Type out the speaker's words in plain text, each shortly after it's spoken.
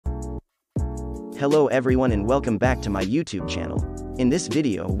Hello everyone and welcome back to my YouTube channel. In this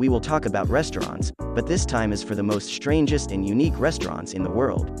video we will talk about restaurants, but this time is for the most strangest and unique restaurants in the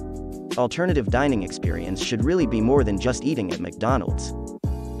world. Alternative dining experience should really be more than just eating at McDonald's.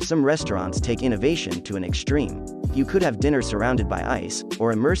 Some restaurants take innovation to an extreme. You could have dinner surrounded by ice,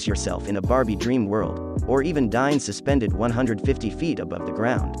 or immerse yourself in a Barbie dream world, or even dine suspended 150 feet above the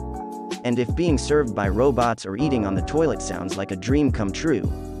ground. And if being served by robots or eating on the toilet sounds like a dream come true,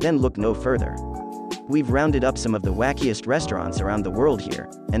 then look no further. We've rounded up some of the wackiest restaurants around the world here,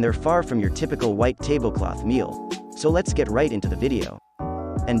 and they're far from your typical white tablecloth meal. So let's get right into the video.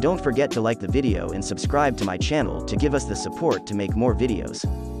 And don't forget to like the video and subscribe to my channel to give us the support to make more videos.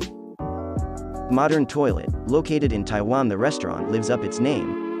 Modern Toilet, located in Taiwan. The restaurant lives up its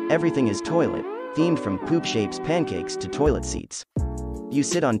name. Everything is toilet, themed from poop shapes pancakes to toilet seats. You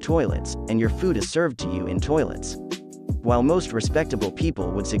sit on toilets, and your food is served to you in toilets. While most respectable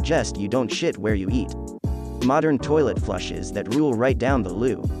people would suggest you don't shit where you eat. Modern toilet flushes that rule right down the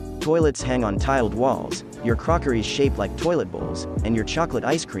loo. Toilets hang on tiled walls, your crockery's shaped like toilet bowls, and your chocolate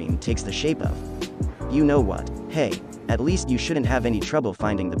ice cream takes the shape of. You know what? Hey, at least you shouldn't have any trouble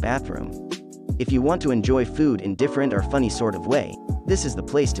finding the bathroom. If you want to enjoy food in different or funny sort of way, this is the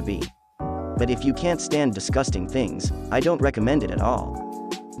place to be. But if you can't stand disgusting things, I don't recommend it at all.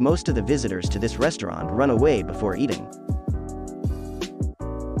 Most of the visitors to this restaurant run away before eating.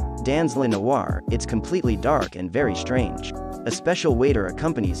 Dans le Noir, it's completely dark and very strange. A special waiter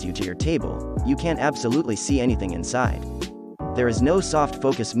accompanies you to your table. You can't absolutely see anything inside. There is no soft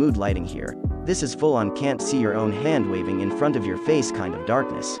focus mood lighting here. This is full on can't see your own hand waving in front of your face kind of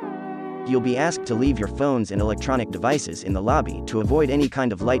darkness. You'll be asked to leave your phones and electronic devices in the lobby to avoid any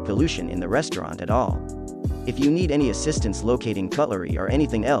kind of light pollution in the restaurant at all. If you need any assistance locating cutlery or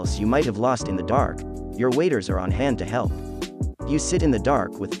anything else you might have lost in the dark, your waiters are on hand to help. You sit in the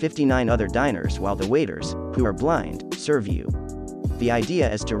dark with 59 other diners while the waiters, who are blind, serve you. The idea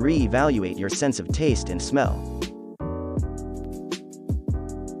is to re-evaluate your sense of taste and smell.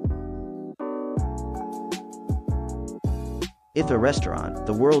 Itha Restaurant,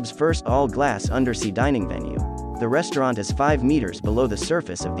 the world's first all-glass undersea dining venue. The restaurant is 5 meters below the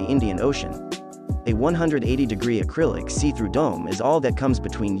surface of the Indian Ocean. A 180-degree acrylic see-through dome is all that comes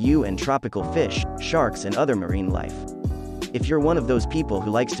between you and tropical fish, sharks and other marine life. If you're one of those people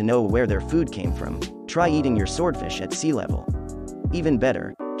who likes to know where their food came from, try eating your swordfish at sea level. Even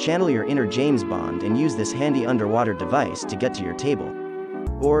better, channel your inner James Bond and use this handy underwater device to get to your table.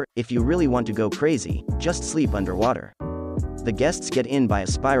 Or, if you really want to go crazy, just sleep underwater. The guests get in by a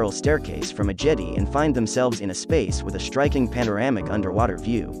spiral staircase from a jetty and find themselves in a space with a striking panoramic underwater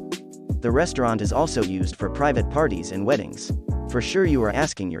view. The restaurant is also used for private parties and weddings. For sure you are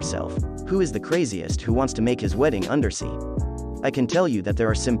asking yourself, who is the craziest who wants to make his wedding undersea? I can tell you that there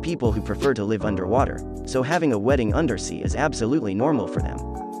are some people who prefer to live underwater, so having a wedding undersea is absolutely normal for them.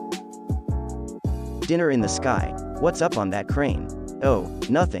 Dinner in the sky. What's up on that crane? Oh,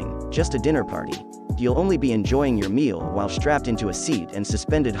 nothing, just a dinner party. You'll only be enjoying your meal while strapped into a seat and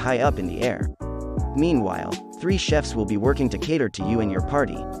suspended high up in the air. Meanwhile, 3 chefs will be working to cater to you and your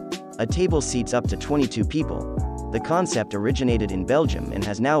party. A table seats up to 22 people. The concept originated in Belgium and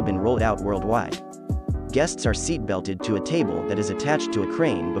has now been rolled out worldwide. Guests are seat-belted to a table that is attached to a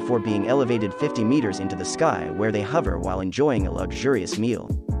crane before being elevated 50 meters into the sky, where they hover while enjoying a luxurious meal.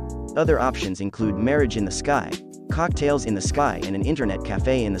 Other options include marriage in the sky, cocktails in the sky and an internet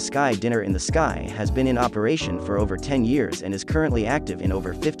cafe in the sky. Dinner in the sky has been in operation for over 10 years and is currently active in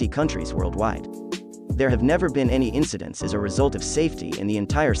over 50 countries worldwide. There have never been any incidents as a result of safety, and the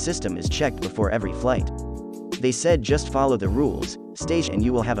entire system is checked before every flight. They said just follow the rules, stay and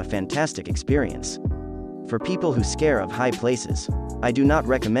you will have a fantastic experience. For people who scare of high places, I do not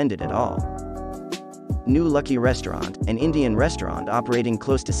recommend it at all. New Lucky Restaurant, an Indian restaurant operating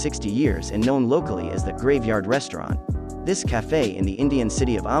close to 60 years and known locally as the Graveyard Restaurant. This cafe in the Indian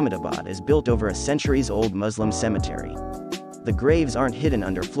city of Ahmedabad is built over a centuries-old Muslim cemetery. The graves aren't hidden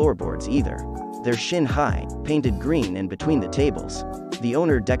under floorboards either. They're shin-high, painted green and between the tables. The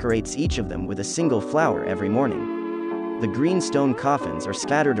owner decorates each of them with a single flower every morning. The green stone coffins are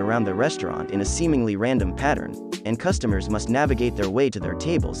scattered around the restaurant in a seemingly random pattern, and customers must navigate their way to their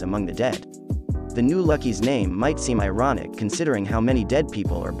tables among the dead. The New Lucky's name might seem ironic considering how many dead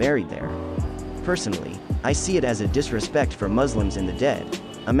people are buried there. Personally, I see it as a disrespect for Muslims and the dead.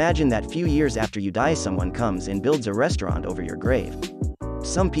 Imagine that few years after you die someone comes and builds a restaurant over your grave.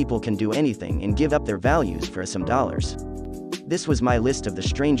 Some people can do anything and give up their values for some dollars. This was my list of the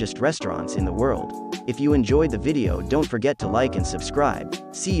strangest restaurants in the world. If you enjoyed the video, don't forget to like and subscribe.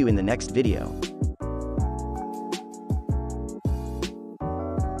 See you in the next video.